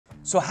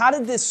So how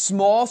did this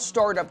small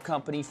startup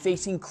company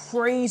facing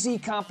crazy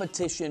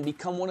competition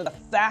become one of the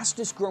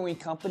fastest growing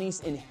companies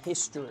in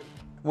history?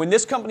 When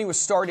this company was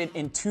started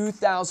in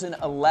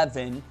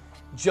 2011,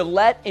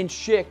 Gillette and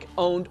Schick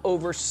owned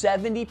over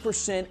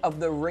 70% of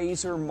the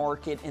razor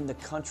market in the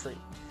country.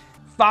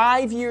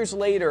 5 years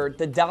later,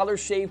 the Dollar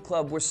Shave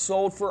Club was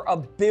sold for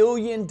 $1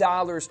 billion to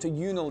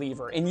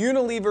Unilever. And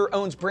Unilever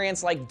owns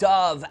brands like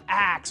Dove,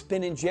 Axe,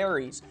 Ben &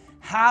 Jerry's.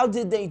 How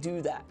did they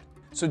do that?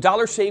 So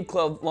Dollar Shave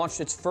Club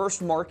launched its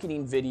first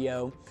marketing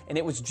video, and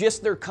it was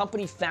just their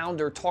company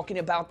founder talking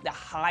about the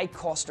high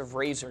cost of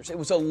razors. It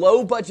was a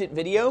low budget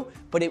video,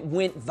 but it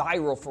went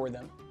viral for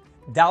them.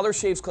 Dollar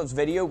Shave Club's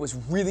video was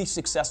really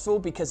successful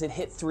because it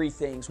hit three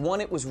things. One,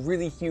 it was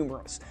really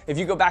humorous. If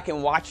you go back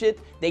and watch it,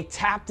 they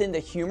tapped into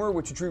humor,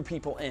 which drew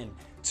people in.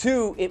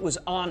 Two, it was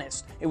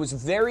honest. It was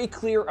very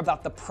clear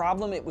about the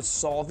problem it was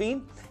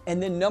solving.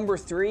 And then number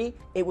three,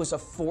 it was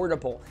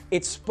affordable.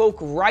 It spoke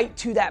right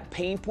to that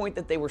pain point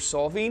that they were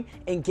solving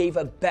and gave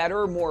a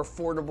better, more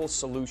affordable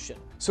solution.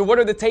 So what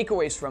are the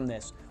takeaways from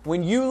this?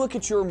 When you look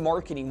at your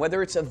marketing,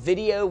 whether it's a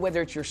video,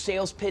 whether it's your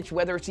sales pitch,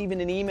 whether it's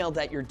even an email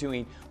that you're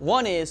doing,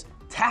 one is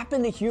tap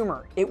into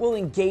humor. It will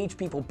engage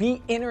people.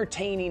 Be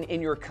entertaining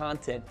in your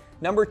content.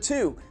 Number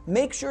two,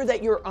 make sure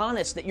that you're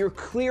honest, that you're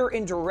clear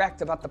and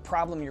direct about the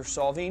problem you're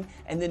solving.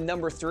 And then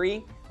number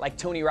three, like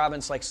Tony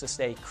Robbins likes to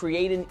say,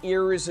 create an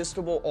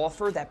irresistible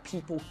offer that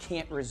people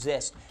can't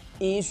resist.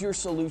 Is your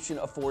solution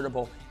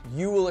affordable?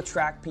 You will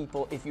attract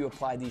people if you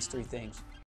apply these three things.